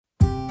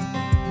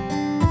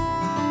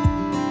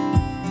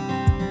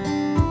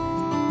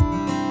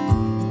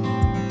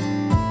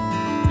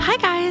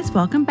guys,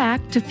 welcome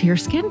back to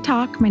Fierce Skin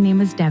Talk. My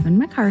name is Devin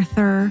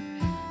MacArthur.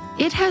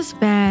 It has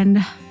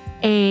been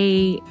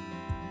a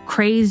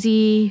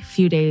crazy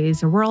few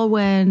days, a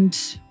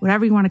whirlwind,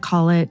 whatever you want to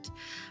call it.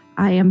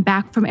 I am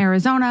back from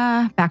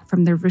Arizona, back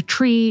from the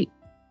retreat,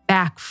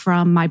 back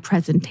from my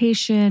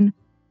presentation,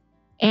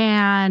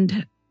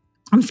 and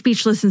I'm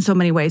speechless in so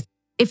many ways.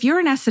 If you're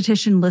an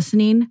esthetician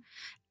listening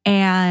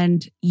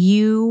and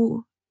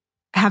you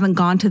haven't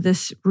gone to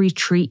this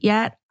retreat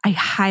yet, I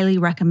highly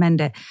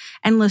recommend it.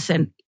 And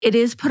listen, it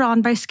is put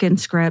on by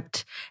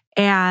SkinScript,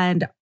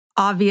 and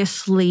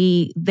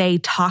obviously they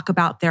talk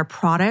about their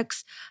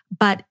products.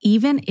 But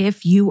even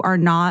if you are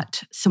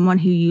not someone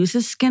who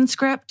uses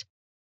SkinScript,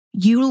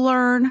 you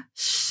learn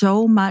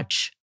so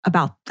much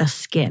about the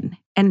skin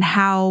and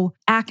how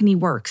acne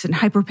works and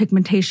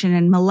hyperpigmentation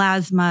and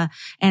melasma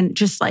and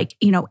just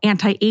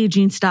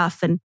anti-aging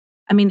stuff. And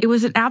I mean, it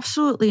was an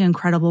absolutely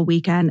incredible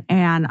weekend,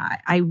 and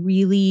I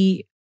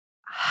really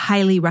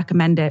highly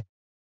recommend it.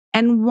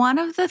 And one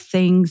of the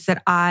things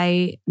that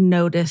I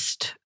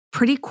noticed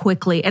pretty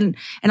quickly, and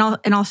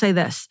I'll say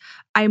this,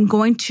 I'm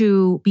going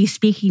to be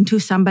speaking to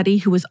somebody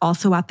who was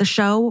also at the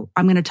show.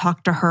 I'm going to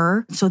talk to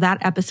her. So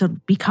that episode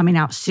will be coming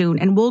out soon,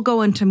 and we'll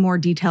go into more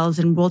details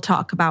and we'll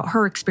talk about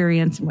her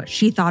experience and what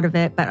she thought of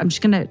it. But I'm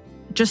just going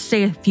to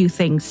say a few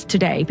things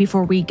today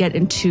before we get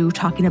into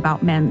talking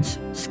about men's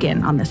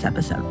skin on this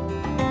episode.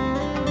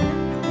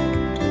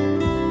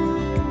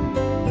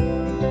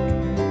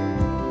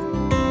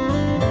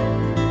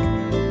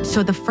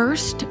 So the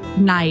first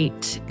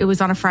night, it was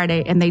on a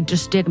Friday, and they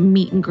just did a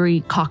meet and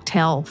greet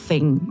cocktail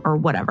thing or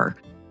whatever.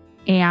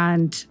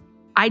 And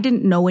I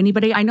didn't know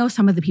anybody. I know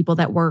some of the people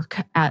that work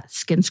at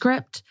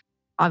SkinScript.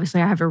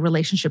 Obviously, I have a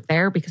relationship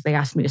there because they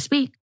asked me to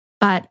speak,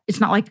 but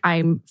it's not like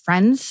I'm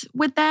friends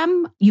with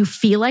them. You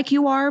feel like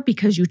you are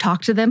because you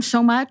talk to them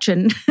so much.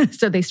 And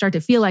so they start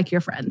to feel like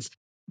you're friends.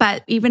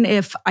 But even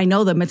if I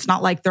know them, it's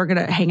not like they're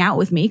going to hang out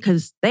with me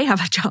because they have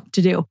a job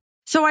to do.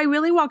 So I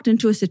really walked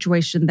into a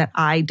situation that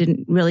I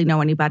didn't really know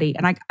anybody.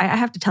 And I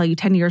have to tell you,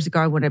 10 years ago,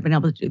 I wouldn't have been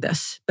able to do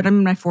this. But I'm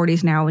in my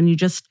 40s now, and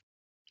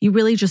you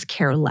really just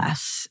care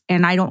less.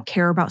 And I don't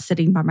care about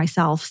sitting by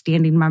myself,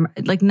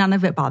 none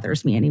of it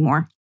bothers me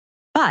anymore.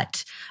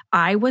 But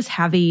I've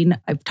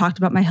talked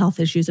about my health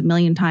issues a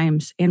million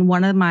times. And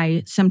one of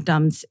my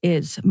symptoms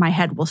is my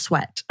head will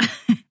sweat.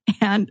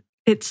 And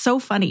it's so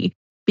funny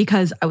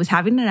because I was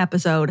having an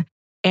episode.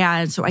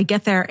 And so I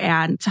get there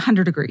and it's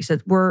 100 degrees.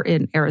 We're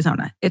in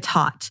Arizona. It's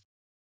hot.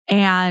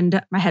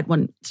 And my head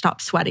wouldn't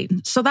stop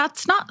sweating. So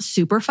that's not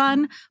super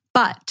fun.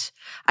 But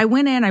I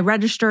went in, I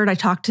registered, I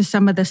talked to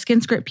some of the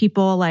SkinScript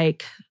people,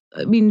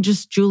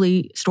 just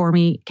Julie,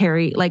 Stormy,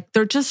 Carrie,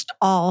 they're just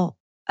all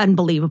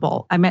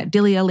unbelievable. I met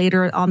Delia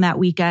later on that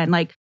weekend.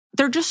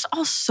 They're just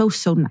all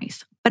so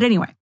nice. But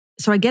anyway,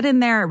 so I get in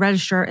there, I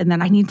register, and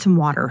then I need some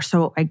water.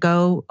 So I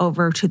go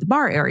over to the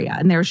bar area,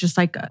 and there's just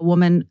a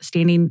woman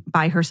standing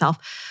by herself.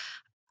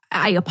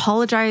 I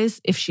apologize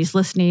if she's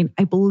listening.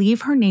 I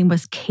believe her name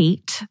was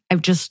Kate.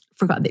 I've just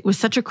forgotten. It was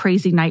such a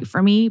crazy night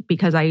for me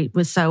because I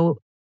was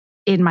so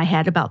in my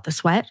head about the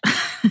sweat.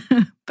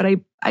 But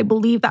I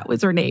believe that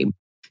was her name.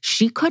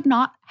 She could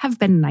not have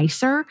been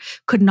nicer,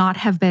 could not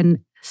have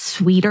been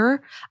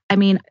sweeter. I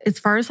mean, as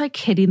far as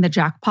hitting the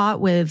jackpot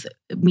with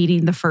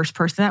meeting the first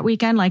person that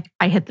weekend,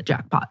 I hit the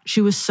jackpot.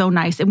 She was so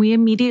nice. And we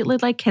immediately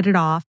hit it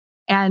off.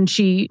 And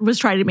she was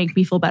trying to make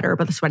me feel better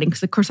about the sweating.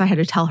 Because of course I had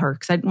to tell her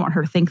because I didn't want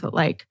her to think that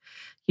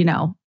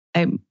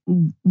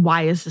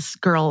why is this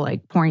girl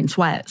pouring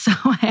sweat? So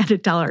I had to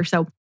tell her.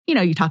 So,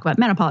 you talk about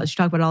menopause, you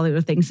talk about all the other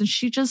things. And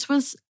she just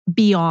was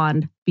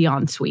beyond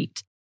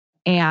sweet.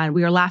 And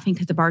we were laughing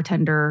because the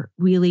bartender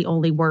really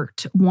only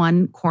worked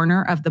one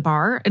corner of the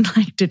bar and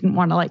didn't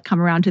want to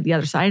come around to the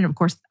other side. And of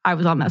course, I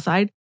was on that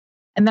side.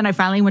 And then I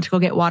finally went to go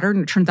get water,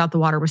 and it turns out the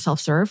water was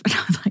self-serve. And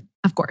I was like,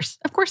 of course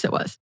it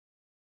was.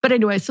 But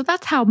anyway, so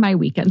that's how my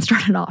weekend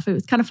started off. It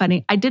was kind of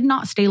funny. I did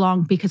not stay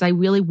long because I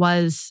really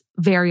was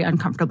very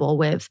uncomfortable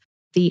with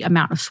the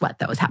amount of sweat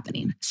that was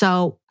happening.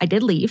 So I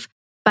did leave,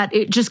 but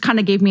it just kind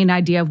of gave me an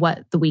idea of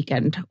what the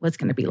weekend was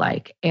going to be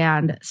like.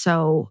 And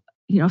so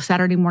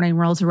Saturday morning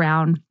rolls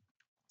around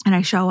and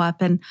I show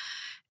up, and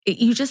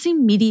you just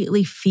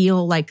immediately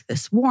feel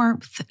this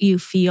warmth. You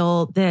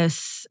feel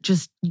this,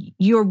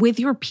 you're with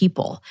your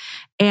people.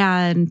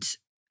 And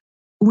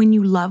when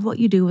you love what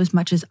you do as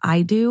much as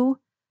I do,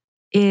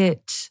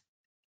 it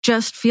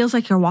just feels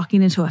like you're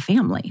walking into a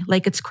family.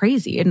 It's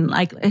crazy. And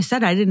like I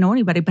said, I didn't know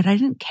anybody, but I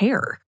didn't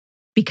care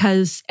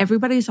because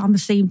everybody's on the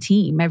same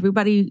team.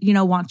 Everybody,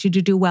 wants you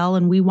to do well,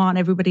 and we want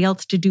everybody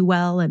else to do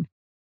well. And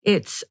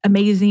it's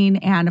amazing.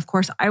 And of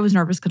course, I was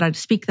nervous because I had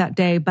to speak that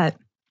day. But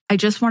I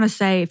just want to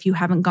say, if you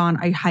haven't gone,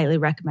 I highly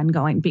recommend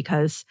going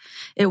because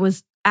it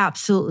was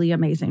absolutely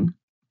amazing.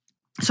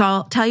 So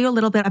I'll tell you a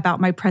little bit about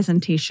my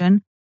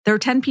presentation. There were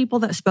 10 people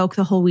that spoke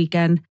the whole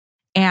weekend,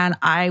 and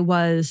I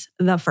was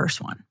the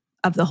first one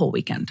of the whole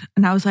weekend.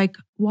 And I was like,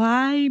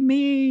 why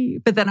me?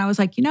 But then I was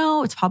like,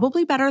 it's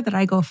probably better that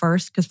I go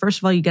first because first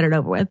of all, you get it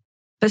over with.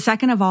 But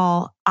second of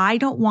all, I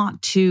don't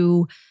want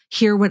to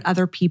hear what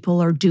other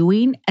people are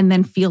doing and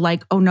then feel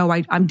like, oh no,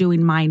 I'm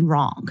doing mine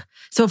wrong.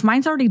 So if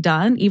mine's already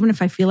done, even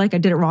if I feel like I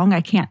did it wrong,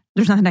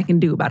 there's nothing I can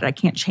do about it. I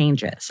can't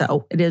change it.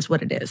 So it is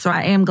what it is. So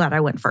I am glad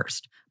I went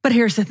first. But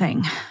here's the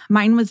thing.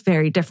 Mine was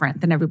very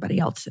different than everybody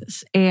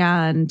else's.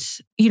 And,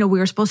 we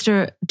were supposed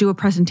to do a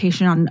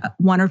presentation on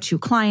 1 or 2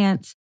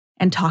 clients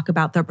and talk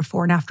about their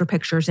before and after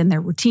pictures and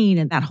their routine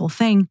and that whole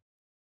thing.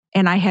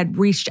 And I had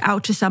reached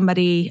out to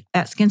somebody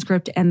at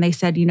SkinScript and they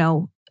said,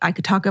 I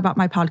could talk about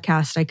my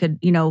podcast. I could,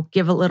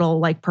 give a little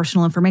like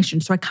personal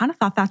information. So I kind of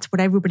thought that's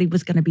what everybody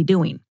was going to be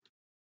doing.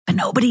 But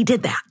nobody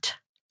did that.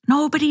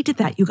 Nobody did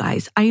that, you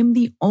guys. I am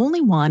the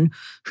only one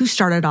who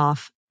started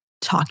off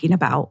talking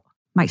about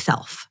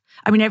myself.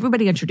 I mean,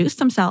 everybody introduced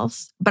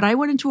themselves, but I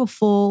went into a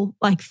full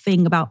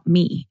thing about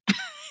me.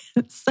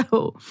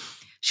 So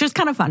she was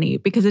kind of funny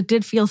because it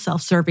did feel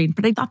self-serving,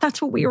 but I thought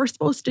that's what we were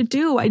supposed to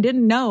do. I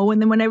didn't know.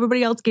 And then when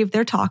everybody else gave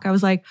their talk, I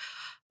was like,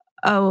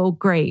 oh,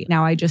 great.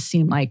 Now I just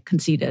seem like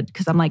conceited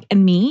because I'm like,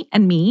 and me,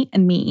 and me,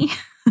 and me.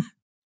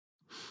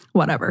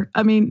 Whatever.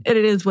 I mean, it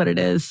is what it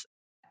is.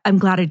 I'm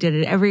glad I did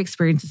it. Every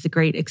experience is a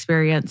great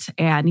experience.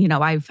 And,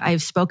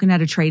 I've spoken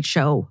at a trade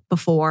show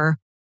before.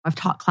 I've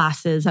taught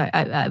classes.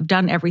 I've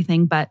done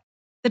everything, but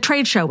the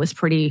trade show was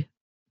pretty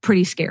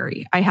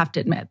scary. I have to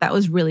admit that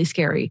was really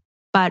scary.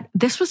 But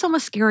this was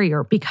almost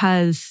scarier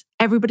because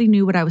everybody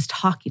knew what I was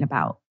talking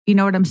about. You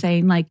know what I'm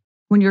saying? Like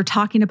when you're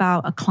talking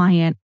about a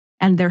client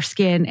and their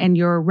skin and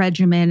your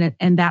regimen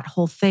and that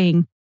whole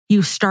thing,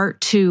 you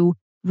start to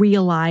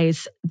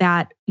realize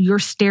that you're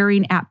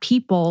staring at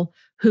people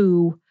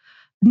who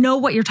know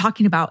what you're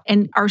talking about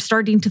and are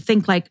starting to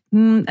think like,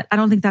 I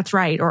don't think that's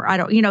right. Or I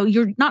don't,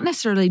 you're not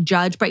necessarily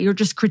judged, but you're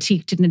just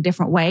critiqued in a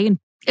different way. And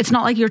it's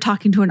not like you're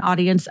talking to an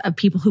audience of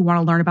people who want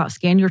to learn about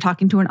skin. You're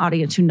talking to an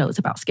audience who knows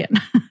about skin.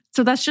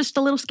 So that's just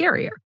a little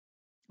scarier.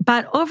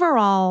 But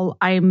overall,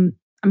 I'm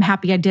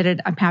happy I did it.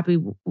 I'm happy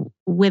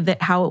with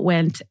it, how it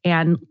went.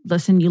 And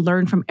listen, you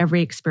learn from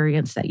every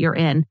experience that you're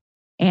in.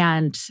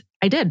 And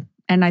I did.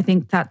 And I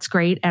think that's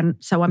great. And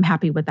so I'm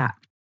happy with that.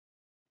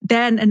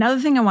 Then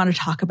another thing I want to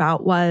talk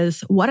about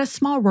was what a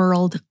small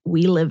world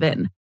we live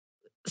in.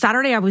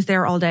 Saturday, I was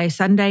there all day.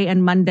 Sunday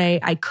and Monday,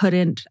 I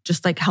couldn't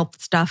just help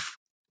stuff,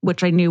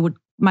 which I knew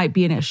might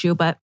be an issue,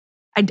 but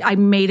I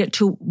made it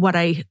to what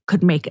I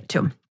could make it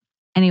to.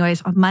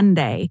 Anyways, on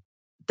Monday,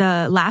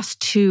 the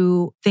last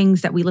 2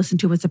 things that we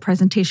listened to was a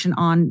presentation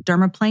on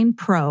Dermaplane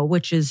Pro,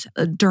 which is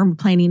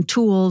dermaplaning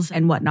tools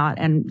and whatnot,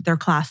 and their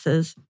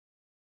classes.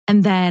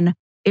 And then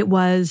it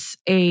was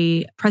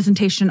a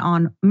presentation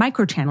on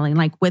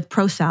microchanneling, with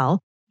ProCell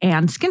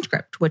and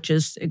SkinScript, which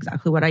is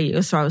exactly what I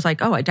use. So I was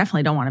like, oh, I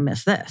definitely don't want to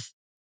miss this.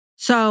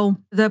 So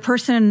the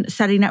person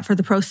setting up for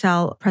the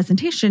ProCell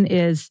presentation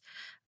is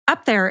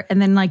up there.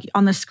 And then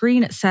on the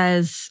screen, it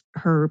says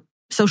her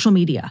social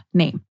media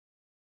name.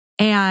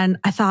 And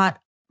I thought,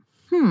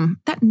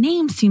 that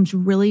name seems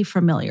really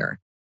familiar.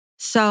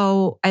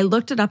 So I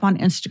looked it up on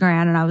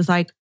Instagram and I was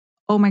like,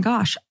 oh my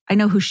gosh, I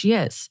know who she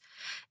is.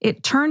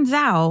 It turns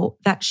out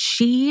that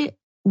she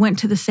went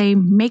to the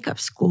same makeup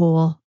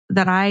school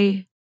that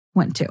I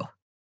went to.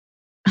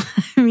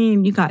 I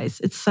mean, you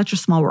guys, it's such a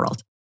small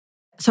world.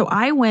 So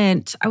I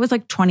was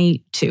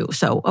 22.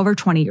 So over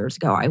 20 years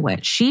ago, I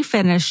went. She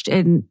finished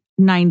in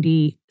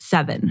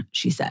 97,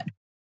 she said.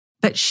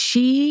 But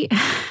she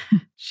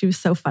was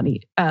so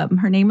funny.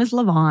 Her name is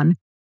Lavon,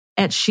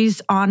 and she's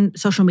on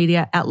social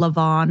media at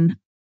Lavon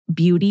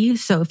Beauty.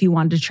 So if you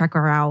wanted to check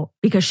her out,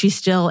 because she's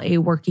still a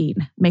working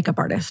makeup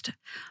artist.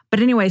 But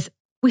anyways,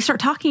 we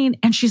start talking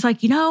and she's like,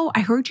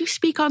 I heard you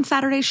speak on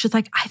Saturday. She's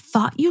like, I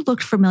thought you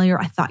looked familiar.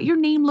 I thought your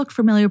name looked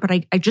familiar, but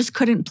I just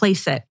couldn't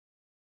place it.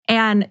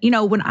 And,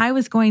 when I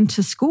was going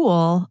to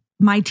school,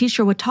 my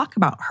teacher would talk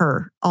about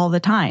her all the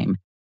time.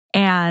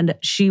 And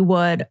she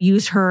would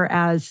use her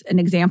as an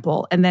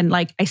example. And then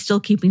I still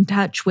keep in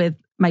touch with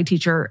my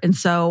teacher. And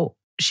so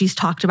she's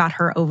talked about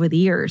her over the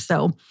years.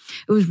 So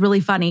it was really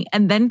funny.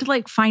 And then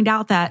to find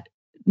out that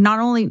not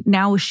only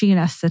now is she an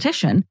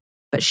esthetician,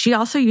 but she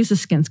also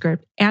uses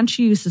SkinScript and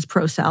she uses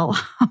ProCell.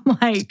 I'm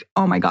like,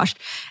 oh my gosh.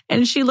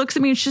 And she looks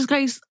at me and she's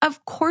like,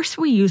 of course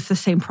we use the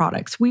same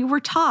products. We were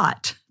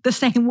taught the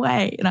same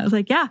way. And I was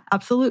like, yeah,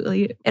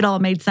 absolutely. It all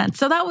made sense.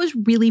 So that was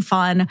really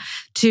fun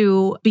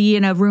to be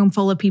in a room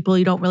full of people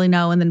you don't really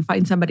know and then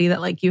find somebody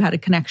that you had a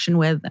connection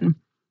with. And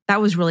that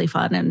was really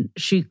fun. And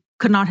she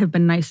could not have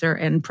been nicer.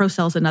 And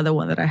ProCell is another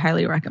one that I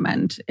highly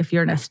recommend if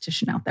you're an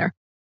esthetician out there.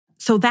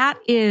 So that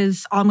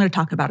is all I'm going to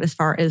talk about as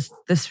far as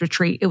this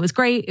retreat. It was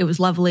great. It was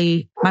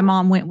lovely. My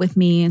mom went with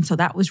me. And so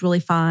that was really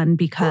fun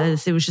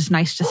because it was just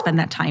nice to spend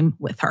that time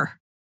with her.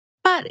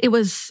 But it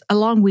was a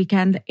long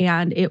weekend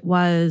and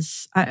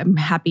I'm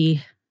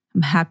happy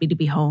to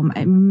be home.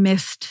 I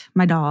missed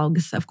my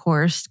dogs, of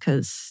course,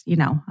 because,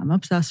 I'm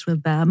obsessed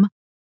with them.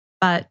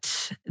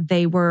 But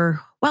they were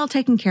well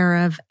taken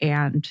care of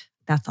and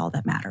that's all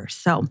that matters.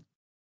 So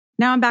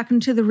now I'm back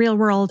into the real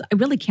world. I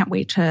really can't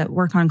wait to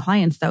work on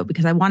clients though,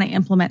 because I want to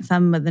implement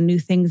some of the new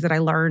things that I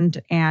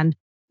learned. And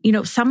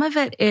Some of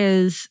it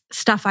is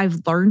stuff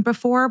I've learned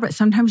before, but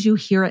sometimes you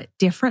hear it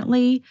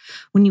differently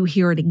when you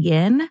hear it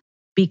again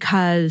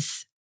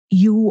because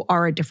you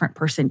are a different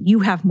person. You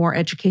have more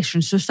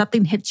education. So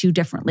something hits you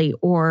differently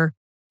or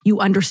you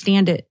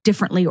understand it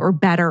differently or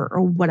better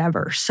or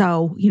whatever.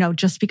 So,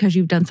 just because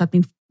you've done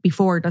something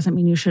before doesn't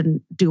mean you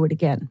shouldn't do it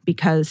again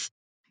because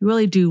you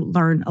really do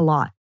learn a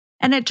lot.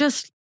 And I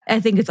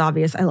think it's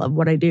obvious I love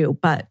what I do,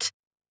 but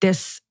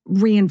this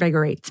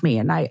reinvigorates me.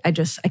 And I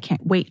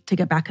can't wait to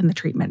get back in the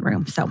treatment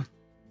room. So,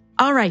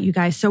 all right, you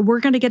guys. So we're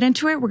going to get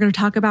into it. We're going to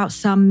talk about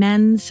some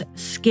men's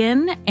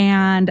skin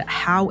and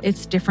how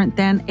it's different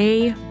than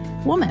a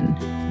woman.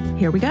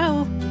 Here we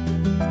go.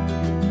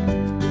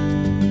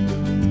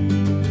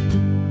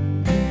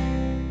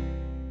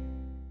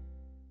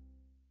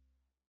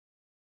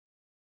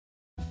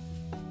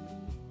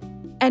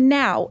 And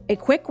now, a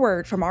quick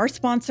word from our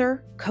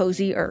sponsor,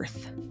 Cozy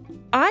Earth.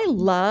 I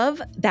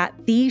love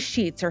that these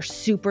sheets are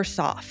super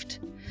soft.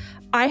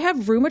 I have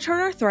rheumatoid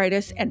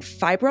arthritis and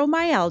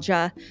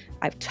fibromyalgia.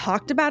 I've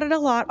talked about it a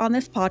lot on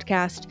this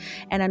podcast,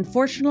 and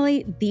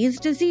unfortunately, these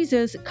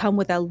diseases come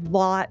with a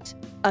lot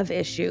of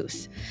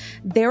issues.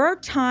 There are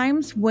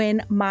times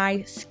when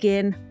my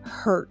skin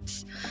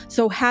hurts.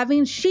 So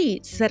having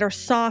sheets that are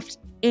soft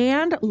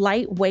and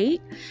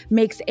lightweight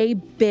makes a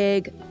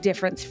big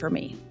difference for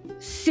me.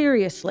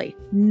 Seriously,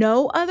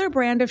 no other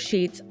brand of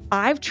sheets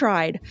I've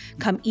tried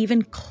come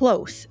even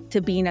close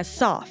to being as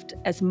soft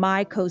as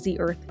my Cozy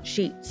Earth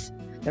sheets.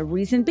 The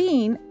reason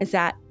being is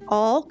that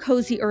all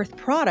Cozy Earth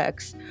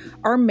products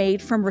are made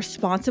from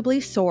responsibly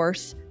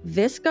sourced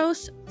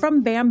viscose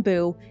from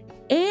bamboo,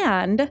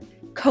 and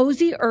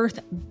Cozy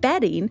Earth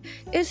bedding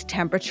is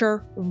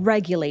temperature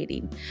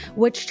regulating,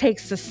 which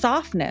takes the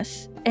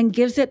softness and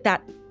gives it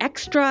that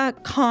extra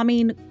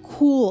calming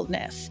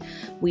coolness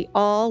we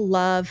all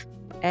love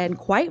and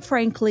quite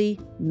frankly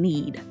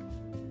need.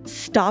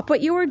 Stop what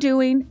you are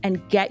doing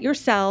and get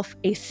yourself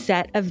a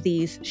set of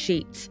these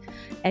sheets.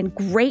 And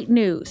great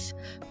news,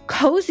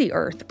 Cozy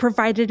Earth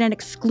provided an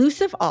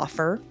exclusive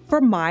offer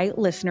for my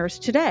listeners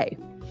today.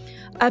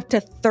 Up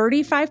to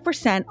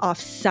 35%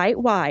 off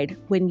site-wide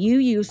when you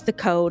use the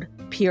code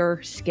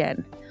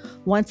PURESKIN.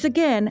 Once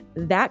again,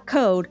 that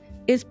code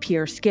is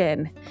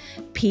PURESKIN.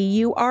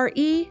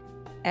 PURESKIN.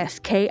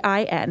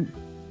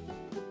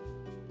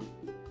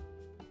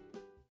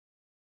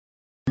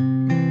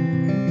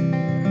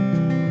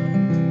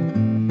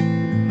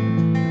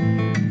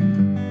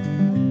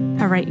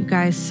 All right, you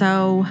guys.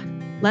 So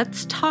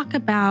let's talk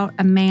about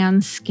a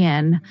man's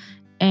skin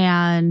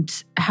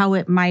and how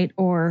it might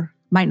or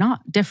might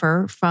not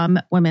differ from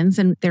women's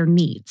and their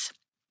needs.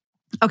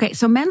 Okay,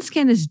 so men's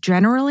skin is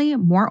generally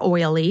more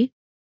oily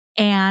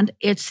and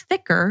it's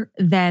thicker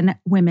than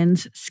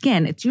women's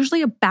skin. It's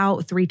usually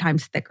about 3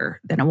 times thicker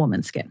than a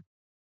woman's skin.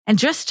 And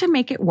just to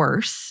make it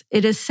worse,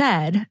 it is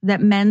said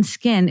that men's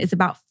skin is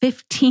about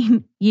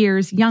 15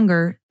 years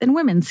younger than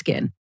women's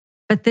skin.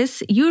 But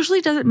this usually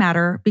doesn't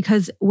matter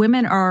because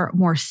women are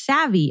more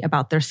savvy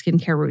about their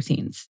skincare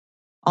routines,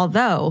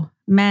 although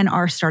men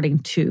are starting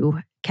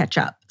to catch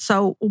up.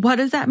 So what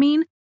does that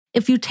mean?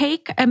 If you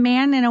take a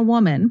man and a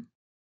woman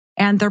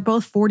and they're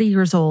both 40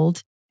 years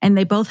old and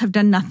they both have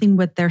done nothing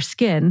with their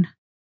skin,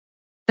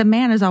 the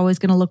man is always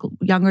going to look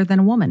younger than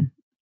a woman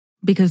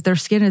because their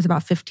skin is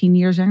about 15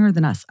 years younger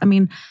than us. I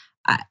mean,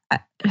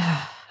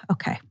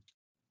 okay,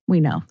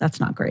 we know that's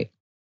not great.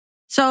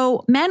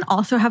 So men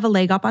also have a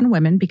leg up on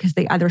women because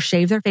they either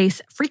shave their face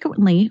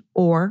frequently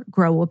or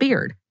grow a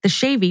beard. The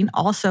shaving,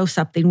 also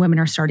something women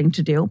are starting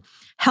to do,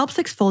 helps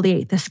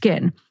exfoliate the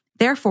skin,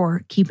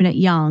 therefore keeping it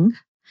young.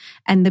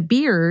 And the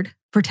beard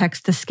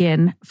protects the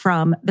skin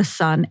from the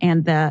sun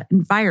and the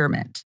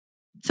environment.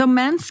 So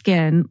men's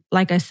skin,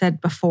 like I said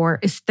before,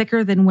 is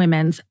thicker than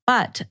women's,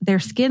 but their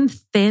skin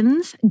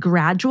thins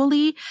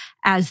gradually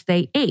as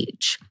they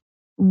age.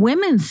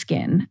 Women's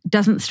skin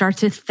doesn't start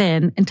to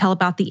thin until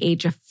about the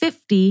age of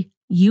 50,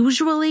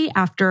 usually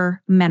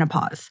after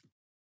menopause.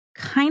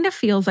 Kind of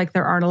feels like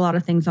there aren't a lot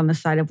of things on the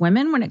side of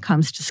women when it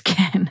comes to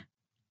skin,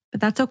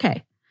 but that's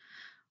okay.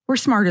 We're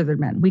smarter than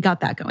men. We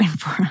got that going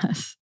for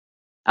us.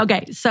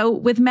 Okay, so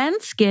with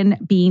men's skin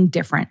being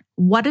different,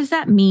 what does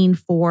that mean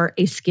for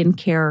a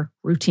skincare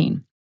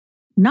routine?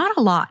 Not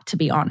a lot, to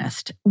be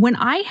honest. When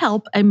I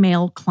help a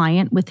male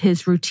client with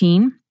his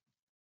routine,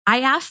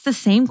 I ask the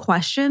same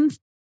questions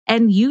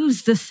and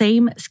use the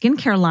same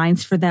skincare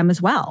lines for them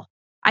as well.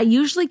 I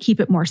usually keep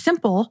it more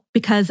simple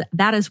because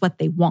that is what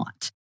they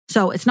want.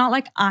 So it's not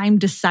like I'm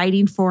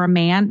deciding for a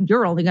man,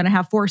 you're only going to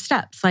have 4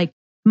 steps. Like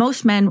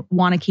most men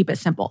want to keep it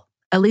simple.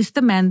 At least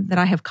the men that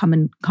I have come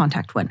in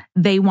contact with,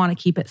 they want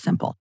to keep it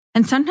simple.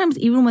 And sometimes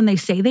even when they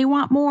say they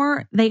want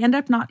more, they end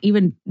up not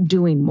even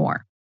doing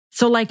more.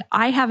 So like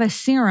I have a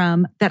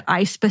serum that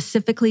I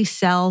specifically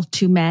sell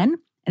to men,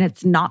 and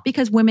it's not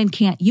because women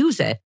can't use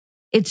it.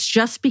 It's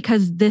just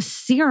because this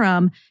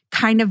serum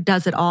kind of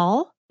does it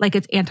all. Like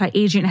it's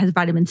anti-aging, it has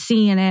vitamin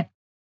C in it.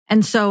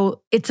 And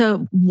so it's a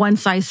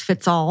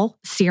one-size-fits-all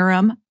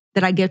serum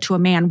that I give to a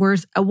man,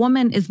 whereas a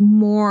woman is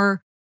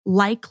more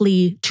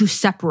likely to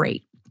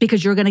separate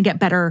because you're going to get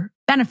better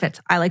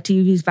benefits. I like to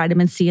use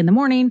vitamin C in the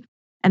morning,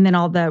 and then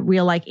all the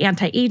real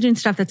anti-aging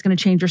stuff that's going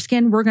to change your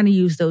skin, we're going to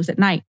use those at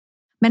night.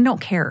 Men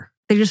don't care.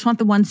 They just want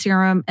the one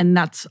serum, and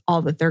that's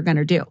all that they're going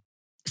to do.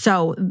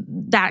 So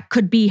that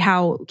could be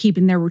how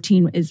keeping their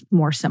routine is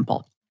more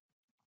simple.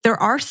 There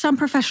are some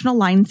professional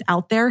lines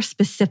out there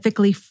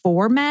specifically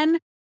for men,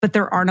 but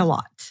there aren't a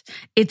lot.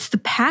 It's the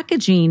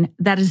packaging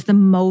that is the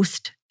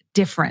most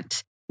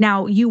different.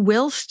 Now, you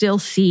will still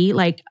see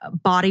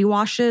body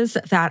washes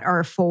that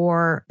are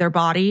for their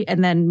body,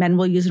 and then men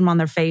will use them on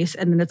their face,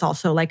 and then it's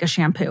also like a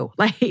shampoo.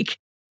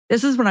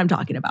 This is what I'm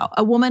talking about.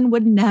 A woman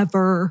would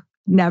never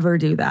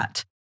do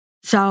that.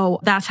 So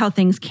that's how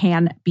things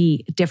can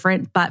be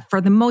different. But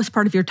for the most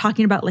part, if you're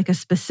talking about a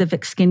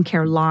specific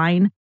skincare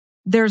line,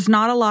 there's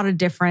not a lot of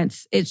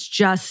difference. It's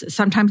just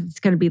sometimes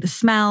it's going to be the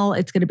smell.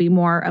 It's going to be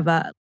more of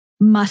a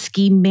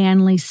musky,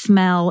 manly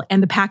smell.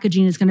 And the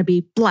packaging is going to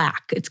be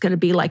black. It's going to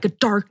be a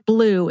dark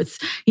blue. It's,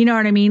 you know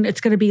what I mean? It's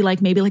going to be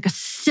maybe a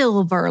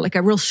silver,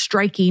 a real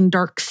striking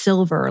dark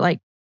silver.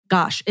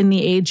 Gosh, in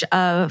the age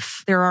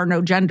of there are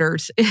no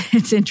genders,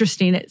 it's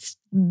interesting.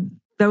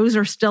 Those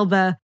are still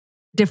the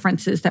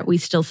differences that we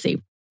still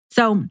see.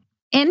 So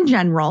in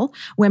general,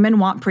 women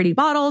want pretty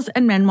bottles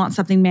and men want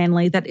something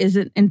manly that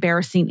isn't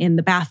embarrassing in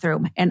the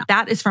bathroom. And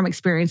that is from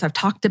experience. I've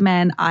talked to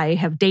men. I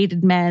have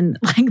dated men.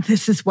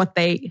 This is what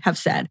they have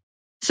said.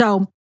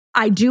 So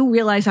I do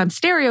realize I'm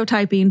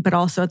stereotyping, but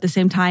also at the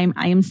same time,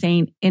 I am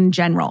saying in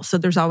general. So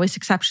there's always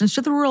exceptions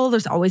to the rule.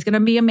 There's always going to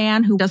be a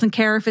man who doesn't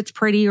care if it's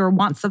pretty or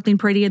wants something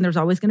pretty. And there's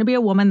always going to be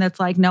a woman that's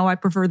no, I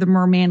prefer the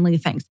more manly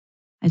things.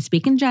 And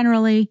speaking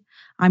generally,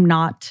 I'm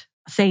not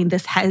saying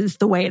this is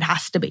the way it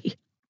has to be.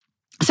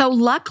 So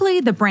luckily,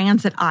 the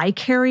brands that I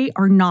carry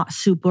are not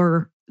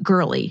super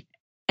girly.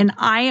 And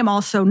I am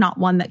also not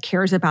one that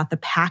cares about the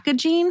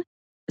packaging.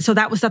 So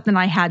that was something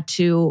I had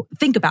to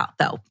think about,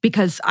 though,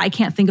 because I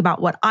can't think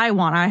about what I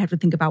want. I have to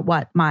think about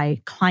what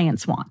my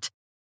clients want.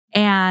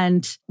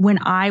 And when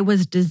I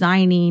was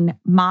designing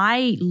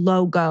my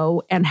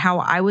logo and how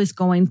I was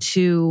going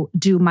to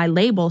do my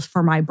labels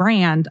for my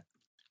brand,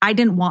 I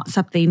didn't want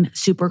something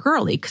super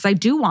girly because I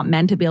do want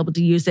men to be able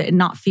to use it and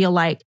not feel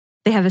like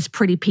they have this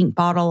pretty pink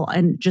bottle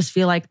and just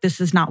feel like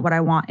this is not what I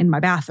want in my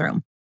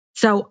bathroom.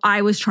 So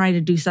I was trying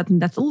to do something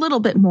that's a little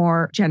bit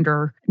more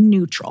gender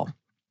neutral.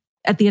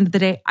 At the end of the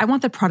day, I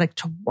want the product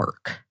to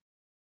work.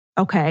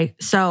 Okay.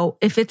 So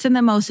if it's in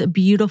the most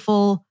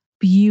beautiful,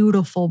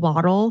 beautiful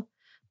bottle,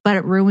 but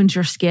it ruins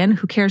your skin,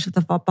 who cares if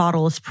the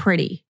bottle is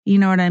pretty? You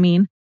know what I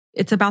mean?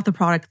 It's about the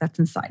product that's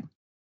inside.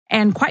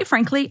 And quite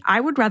frankly,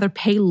 I would rather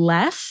pay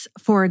less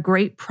for a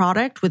great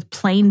product with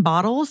plain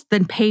bottles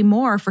than pay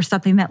more for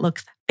something that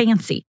looks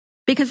fancy.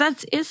 Because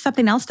that is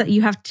something else that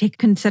you have to take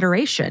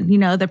consideration.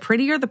 The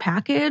prettier the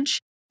package,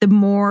 the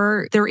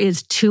more there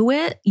is to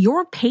it,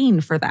 you're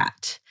paying for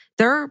that.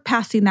 They're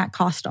passing that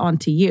cost on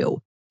to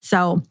you.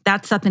 So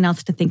that's something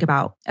else to think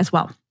about as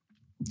well.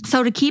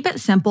 So to keep it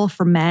simple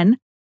for men,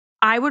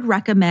 I would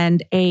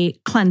recommend a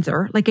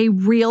cleanser, a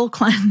real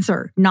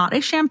cleanser, not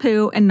a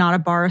shampoo and not a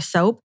bar of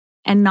soap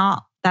and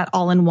not that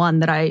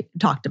all-in-one that I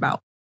talked about.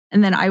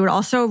 And then I would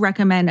also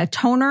recommend a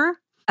toner,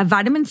 a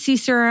vitamin C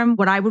serum.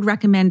 What I would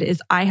recommend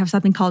is I have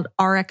something called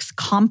RX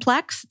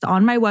Complex. It's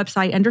on my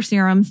website under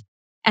serums.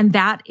 And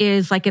that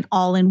is an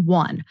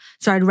all-in-one.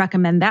 So I'd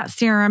recommend that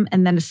serum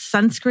and then a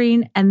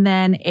sunscreen and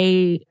then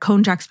a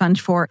cone jack sponge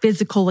for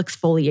physical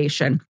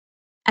exfoliation.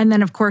 And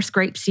then, of course,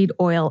 grapeseed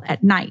oil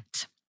at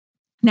night.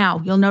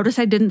 Now, you'll notice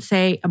I didn't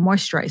say a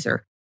moisturizer.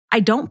 I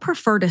don't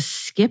prefer to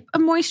skip a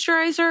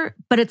moisturizer,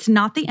 but it's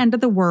not the end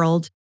of the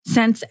world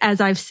since,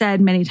 as I've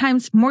said many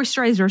times,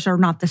 moisturizers are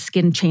not the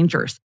skin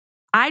changers.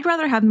 I'd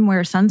rather have them wear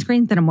a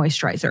sunscreen than a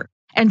moisturizer.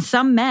 And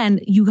some men,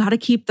 you got to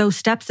keep those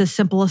steps as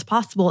simple as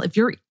possible. If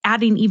you're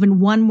adding even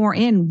one more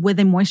in with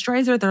a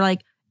moisturizer, they're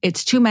like,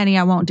 it's too many.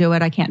 I won't do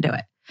it. I can't do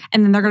it.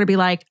 And then they're going to be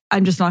like,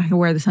 I'm just not going to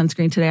wear the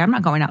sunscreen today. I'm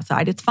not going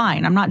outside. It's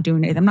fine. I'm not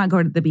doing anything. I'm not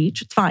going to the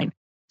beach. It's fine.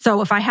 So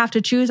if I have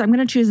to choose, I'm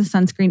going to choose a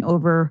sunscreen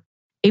over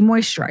a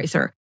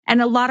moisturizer.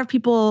 And a lot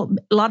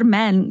of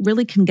men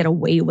really can get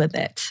away with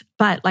it.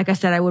 But like I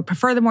said, I would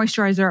prefer the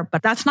moisturizer,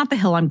 but that's not the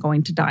hill I'm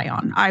going to die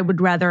on. I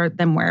would rather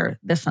them wear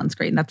the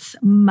sunscreen. That's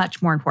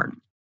much more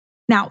important.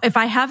 Now, if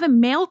I have a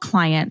male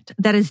client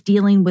that is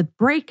dealing with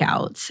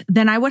breakouts,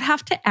 then I would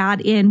have to add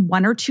in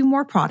one or two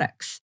more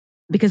products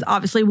because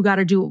obviously we got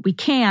to do what we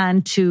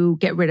can to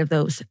get rid of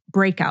those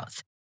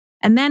breakouts.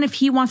 And then if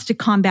he wants to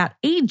combat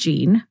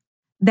aging,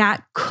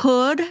 that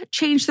could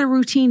change the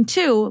routine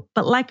too.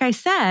 But like I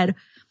said,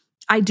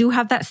 I do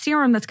have that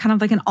serum that's kind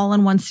of like an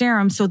all-in-one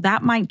serum. So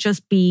that might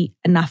just be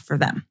enough for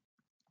them.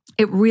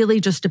 It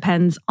really just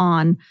depends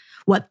on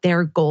what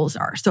their goals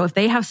are. So if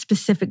they have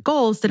specific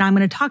goals, then I'm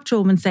going to talk to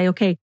them and say,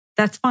 okay,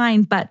 that's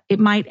fine, but it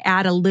might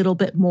add a little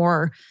bit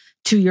more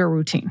to your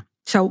routine.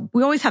 So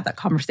we always have that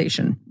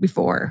conversation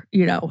before,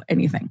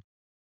 anything.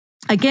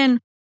 Again,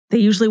 they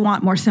usually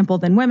want more simple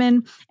than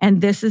women.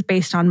 And this is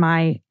based on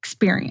my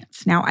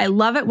experience. Now, I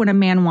love it when a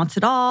man wants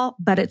it all,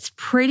 but it's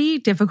pretty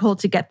difficult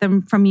to get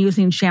them from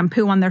using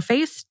shampoo on their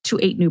face to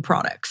 8 new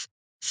products.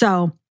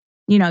 So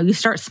You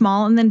start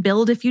small and then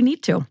build if you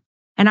need to.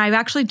 And I've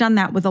actually done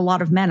that with a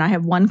lot of men. I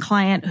have one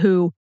client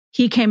who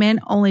he came in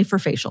only for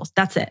facials.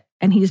 That's it.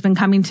 And he's been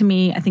coming to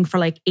me, I think for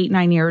like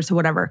 8-9 years or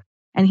whatever.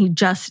 And he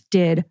just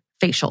did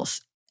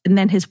facials. And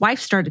then his wife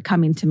started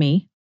coming to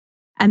me.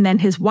 And then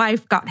his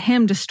wife got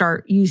him to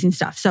start using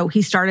stuff. So he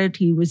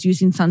was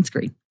using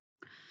sunscreen.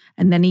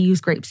 And then he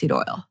used grapeseed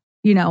oil,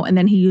 and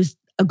then he used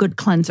a good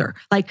cleanser.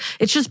 Like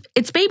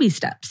it's baby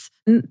steps.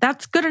 And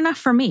that's good enough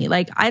for me.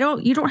 Like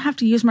you don't have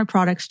to use my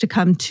products to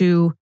come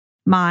to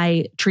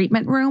my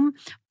treatment room.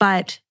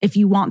 But if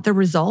you want the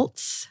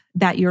results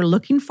that you're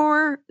looking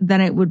for,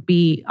 then it would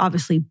be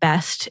obviously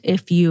best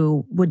if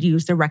you would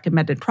use the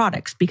recommended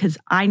products, because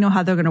I know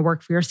how they're going to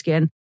work for your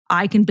skin.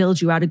 I can build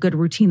you out a good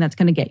routine that's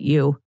going to get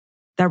you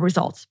the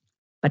results.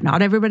 But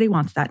not everybody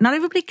wants that. Not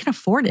everybody can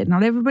afford it.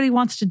 Not everybody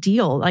wants to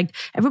deal. Like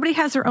everybody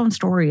has their own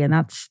story, and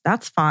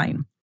that's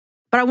fine.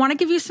 But I want to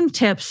give you some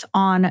tips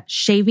on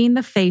shaving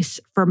the face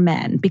for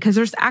men, because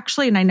there's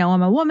actually, and I know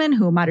I'm a woman,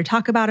 who am I to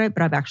talk about it,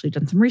 but I've actually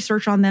done some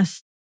research on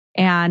this.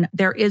 And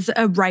there is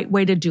a right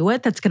way to do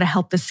it that's going to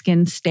help the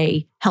skin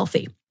stay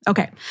healthy.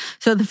 Okay.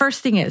 So the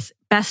first thing is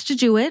best to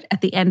do it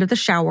at the end of the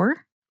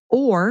shower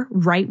or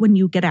right when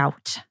you get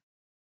out.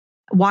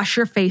 Wash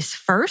your face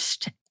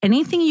first.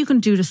 Anything you can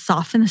do to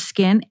soften the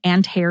skin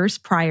and hairs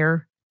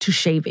prior to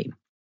shaving.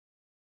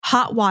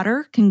 Hot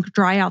water can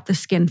dry out the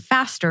skin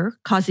faster,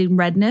 causing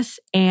redness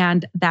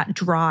and that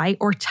dry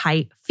or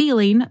tight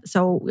feeling.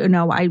 So,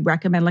 I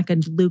recommend like a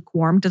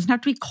lukewarm. It doesn't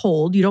have to be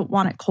cold. You don't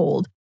want it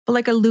cold, but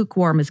like a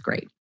lukewarm is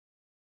great.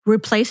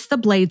 Replace the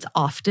blades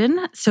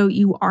often so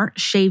you aren't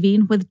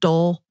shaving with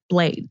dull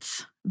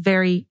blades.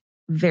 Very,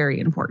 very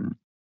important.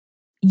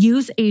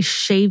 Use a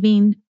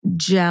shaving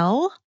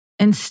gel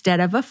instead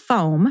of a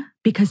foam,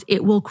 because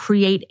it will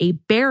create a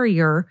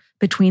barrier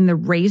between the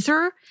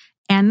razor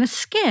and the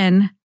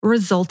skin,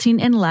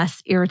 resulting in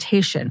less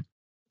irritation.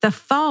 The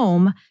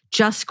foam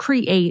just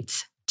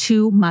creates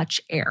too much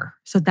air.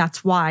 So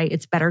that's why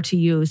it's better to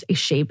use a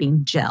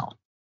shaving gel.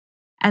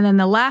 And then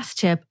the last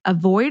tip,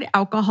 avoid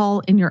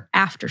alcohol in your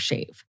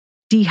aftershave.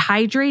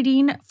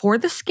 Dehydrating for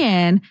the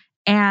skin,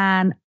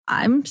 and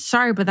I'm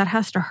sorry, but that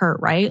has to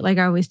hurt, right? Like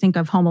I always think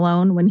of Home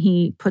Alone when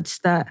he puts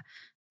the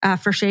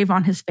aftershave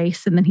on his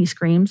face and then he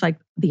screams, like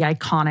the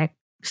iconic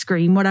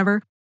scream,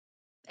 whatever.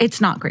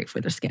 It's not great for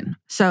the skin.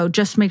 So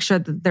just make sure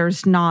that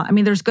there's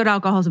good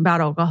alcohols and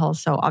bad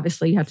alcohols. So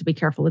obviously you have to be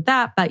careful with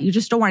that, but you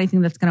just don't want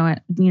anything that's going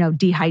to,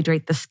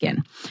 dehydrate the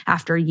skin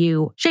after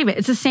you shave it.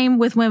 It's the same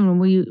with women.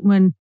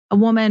 When a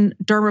woman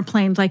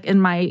dermaplanes, like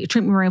in my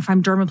treatment room, if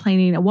I'm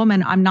dermaplaning a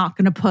woman, I'm not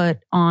going to put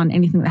on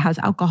anything that has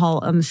alcohol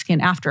on the skin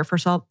after.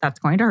 First of all, that's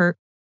going to hurt.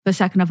 But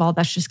second of all,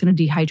 that's just going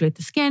to dehydrate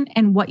the skin.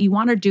 And what you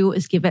want to do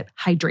is give it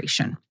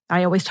hydration.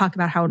 I always talk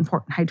about how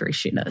important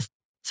hydration is.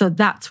 So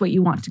that's what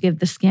you want to give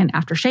the skin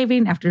after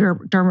shaving, after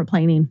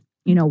dermaplaning,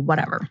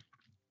 whatever.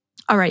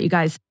 All right, you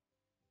guys,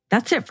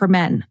 that's it for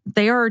men.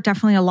 They are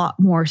definitely a lot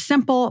more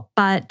simple,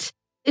 but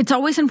it's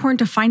always important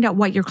to find out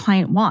what your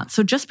client wants.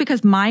 So just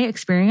because my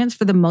experience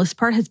for the most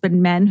part has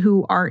been men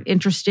who are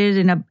interested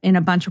in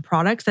a bunch of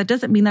products, that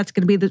doesn't mean that's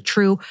going to be the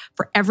true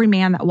for every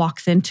man that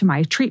walks into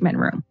my treatment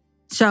room.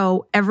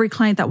 So every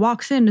client that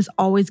walks in is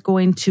always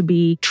going to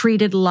be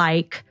treated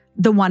like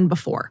the one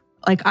before.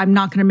 Like I'm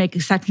not going to make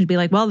exceptions to be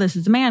like, well, this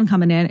is a man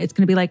coming in. It's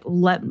going to be like,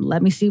 let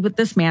me see what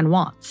this man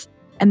wants.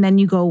 And then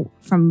you go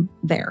from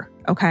there.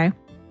 Okay.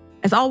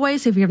 As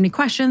always, if you have any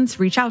questions,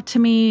 reach out to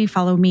me.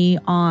 Follow me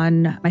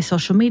on my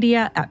social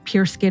media at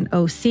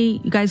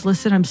PureSkinOC. You guys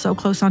listen, I'm so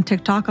close on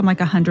TikTok. I'm like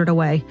 100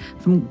 away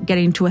from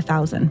getting to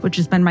 1,000, which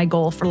has been my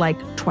goal for like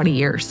 20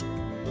 years.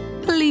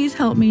 Please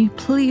help me.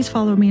 Please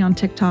follow me on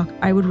TikTok.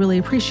 I would really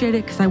appreciate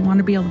it because I want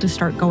to be able to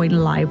start going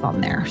live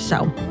on there. So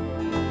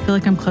I feel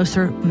like I'm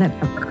closer than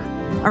ever.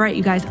 All right,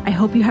 you guys, I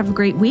hope you have a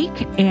great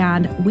week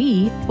and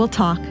we will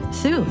talk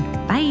soon.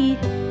 Bye.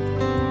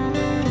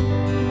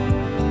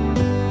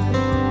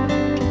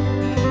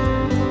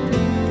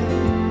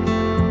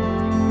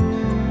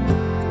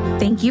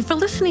 Thank you for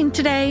listening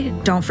today.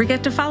 Don't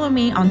forget to follow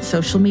me on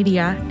social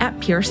media at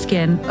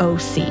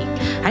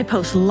PureSkinOC. I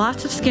post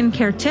lots of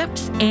skincare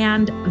tips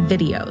and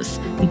videos.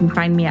 You can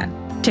find me at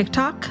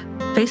TikTok,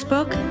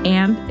 Facebook,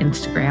 and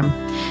Instagram.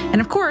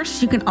 And of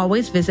course, you can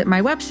always visit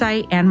my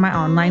website and my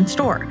online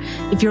store.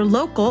 If you're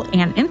local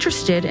and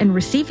interested in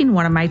receiving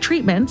one of my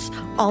treatments,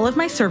 all of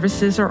my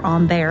services are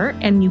on there,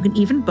 and you can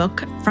even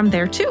book from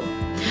there too.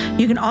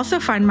 You can also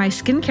find my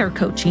skincare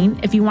coaching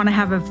if you want to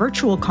have a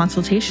virtual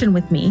consultation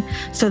with me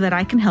so that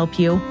I can help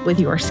you with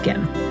your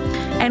skin.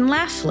 And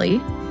lastly,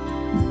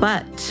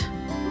 but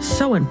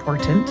so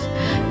important,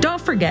 don't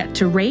forget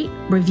to rate,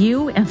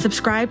 review, and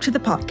subscribe to the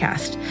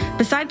podcast.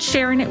 Besides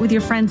sharing it with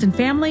your friends and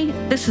family,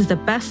 this is the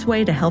best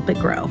way to help it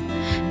grow.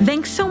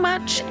 Thanks so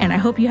much, and I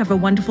hope you have a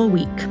wonderful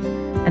week.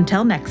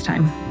 Until next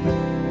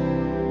time.